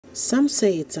Some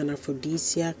say it's an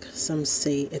aphrodisiac, some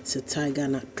say it's a tiger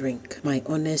nut drink. My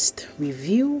honest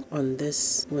review on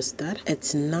this was that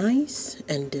it's nice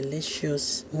and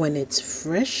delicious when it's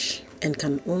fresh and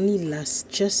can only last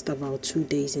just about 2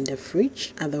 days in the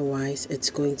fridge, otherwise it's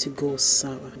going to go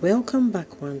sour. Welcome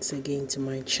back once again to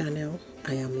my channel.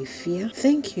 I am Ifia.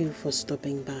 Thank you for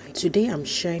stopping by. Today I'm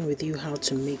sharing with you how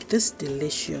to make this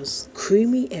delicious,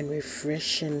 creamy and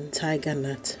refreshing tiger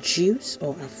nut juice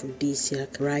or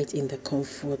aphrodisiac right in the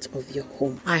comfort of your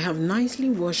home. I have nicely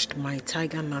washed my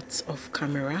tiger nuts off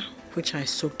camera, which I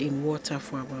soaked in water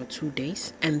for about 2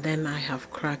 days, and then I have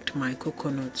cracked my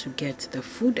coconut to get the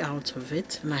food out of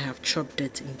it, and I have chopped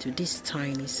it into these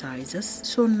tiny sizes.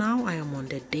 So now I am on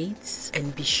the dates,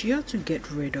 and be sure to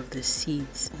get rid of the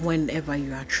seeds whenever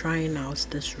you are trying out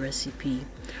this recipe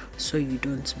so you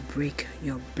don't break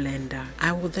your blender.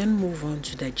 I will then move on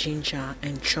to the ginger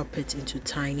and chop it into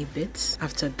tiny bits.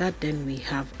 After that, then we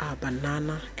have our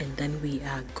banana, and then we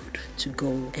are good to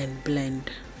go and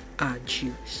blend our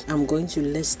juice. I'm going to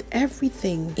list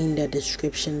everything in the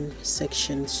description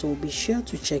section, so be sure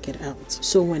to check it out.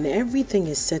 So when everything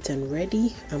is set and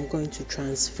ready, I'm going to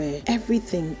transfer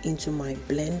everything into my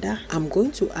blender. I'm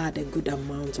going to add a good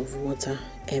amount of water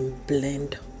and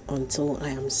blend until I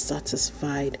am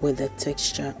satisfied with the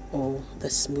texture or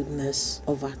the smoothness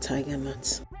of our tiger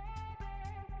nuts.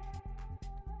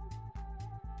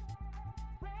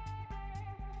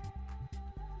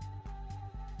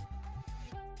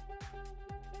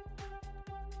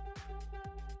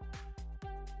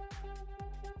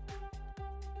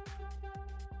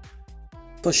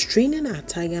 For straining our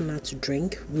tiger nut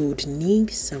drink, we would need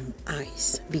some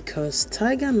ice because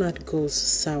tiger nut goes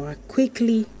sour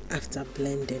quickly after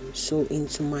blending. So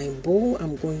into my bowl,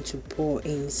 I'm going to pour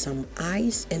in some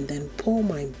ice and then pour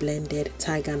my blended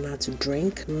tiger nut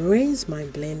drink, rinse my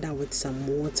blender with some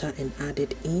water and add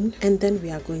it in, and then we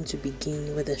are going to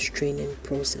begin with the straining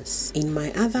process. In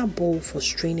my other bowl for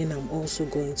straining, I'm also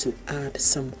going to add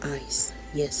some ice.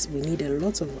 Yes, we need a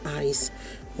lot of ice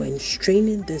when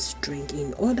straining this drink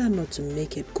in order not to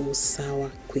make it go sour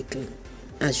quickly,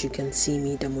 as you can see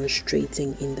me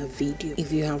demonstrating in the video.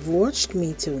 If you have watched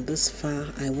me till this far,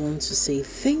 I want to say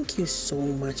thank you so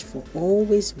much for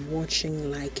always watching,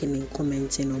 liking and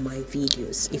commenting on my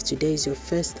videos. If today is your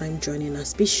first time joining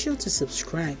us, be sure to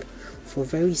subscribe for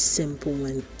very simple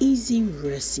and easy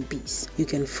recipes. You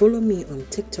can follow me on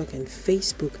TikTok and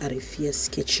Facebook at Ifia's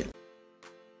Kitchen.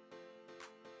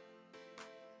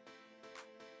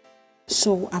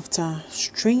 So after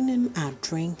straining our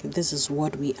drink, this is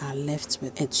what we are left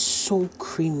with. It's so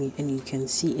creamy, and you can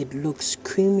see it looks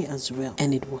creamy as well,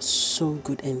 and it was so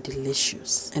good and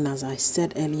delicious. And as I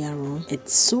said earlier on,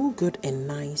 it's so good and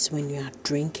nice when you are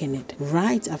drinking it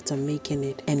right after making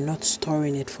it and not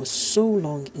storing it for so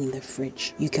long in the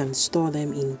fridge. You can store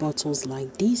them in bottles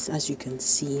like this, as you can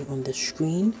see on the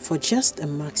screen, for just a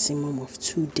maximum of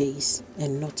 2 days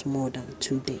and not more than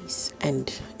 2 days.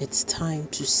 And it's time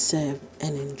to serve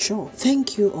and enjoy.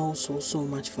 Thank you also so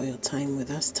much for your time with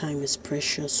us. Time is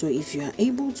precious, so if you are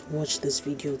able to watch this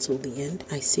video till the end,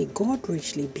 I say God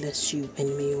richly bless you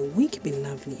and may your week be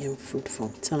lovely and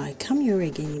fruitful. Till I come here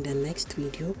again in the next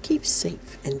video, keep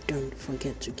safe and don't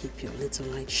forget to keep your little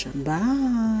light shine.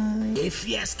 Bye.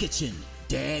 Ifia's Kitchen.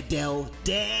 Dad Del.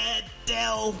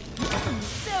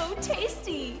 So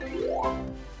tasty.